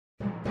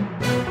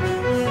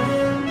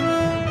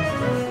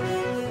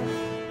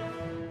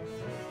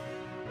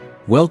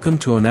Welcome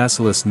to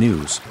Onasilus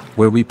News,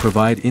 where we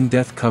provide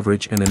in-depth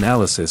coverage and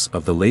analysis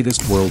of the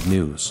latest world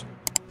news.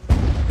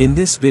 In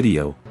this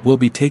video, we'll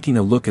be taking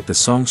a look at the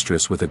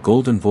songstress with a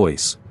golden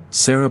voice.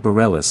 Sara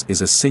Bareilles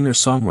is a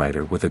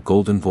singer-songwriter with a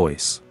golden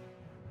voice.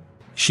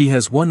 She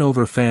has won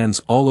over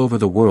fans all over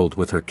the world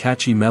with her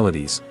catchy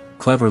melodies,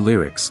 clever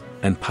lyrics,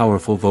 and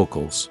powerful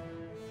vocals.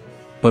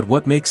 But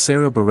what makes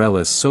Sara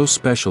Bareilles so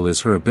special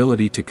is her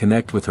ability to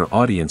connect with her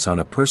audience on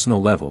a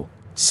personal level.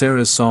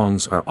 Sara's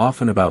songs are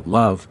often about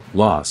love,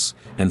 loss,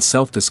 and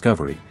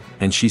self-discovery,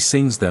 and she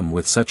sings them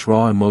with such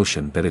raw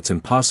emotion that it's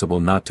impossible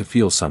not to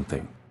feel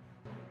something.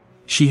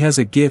 She has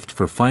a gift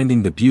for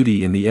finding the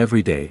beauty in the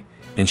everyday,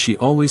 and she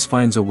always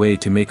finds a way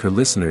to make her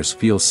listeners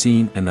feel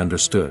seen and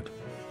understood.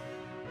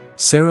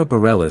 Sara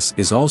Bareilles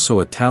is also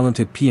a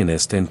talented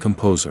pianist and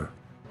composer.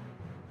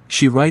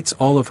 She writes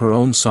all of her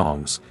own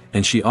songs,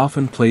 and she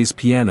often plays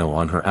piano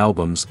on her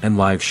albums and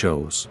live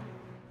shows.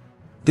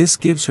 This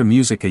gives her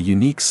music a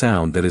unique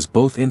sound that is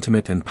both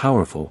intimate and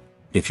powerful.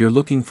 If you're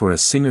looking for a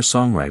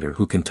singer-songwriter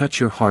who can touch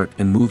your heart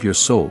and move your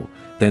soul,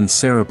 then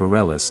Sara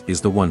Bareilles is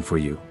the one for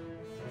you.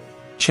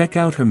 Check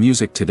out her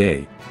music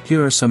today.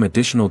 Here are some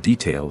additional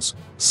details.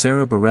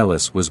 Sara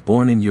Bareilles was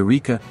born in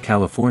Eureka,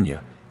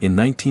 California, in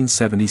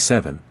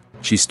 1977.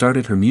 She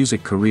started her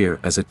music career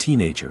as a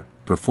teenager,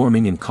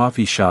 performing in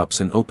coffee shops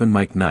and open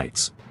mic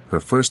nights. Her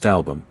first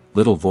album,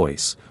 Little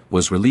Voice,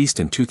 was released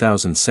in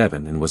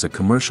 2007 and was a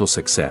commercial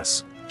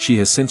success. She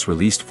has since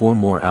released 4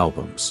 more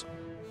albums,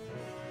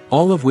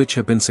 all of which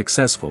have been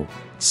successful.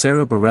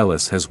 Sara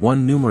Bareilles has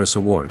won numerous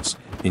awards,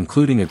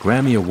 including a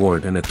Grammy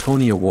Award and a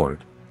Tony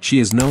Award. She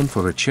is known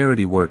for her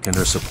charity work and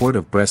her support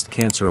of breast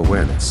cancer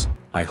awareness.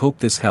 I hope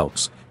this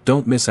helps.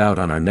 Don't miss out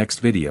on our next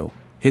video.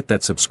 Hit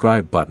that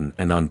subscribe button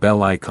and on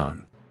bell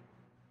icon.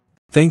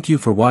 Thank you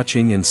for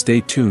watching and stay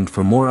tuned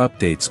for more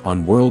updates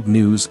on world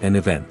news and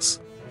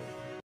events.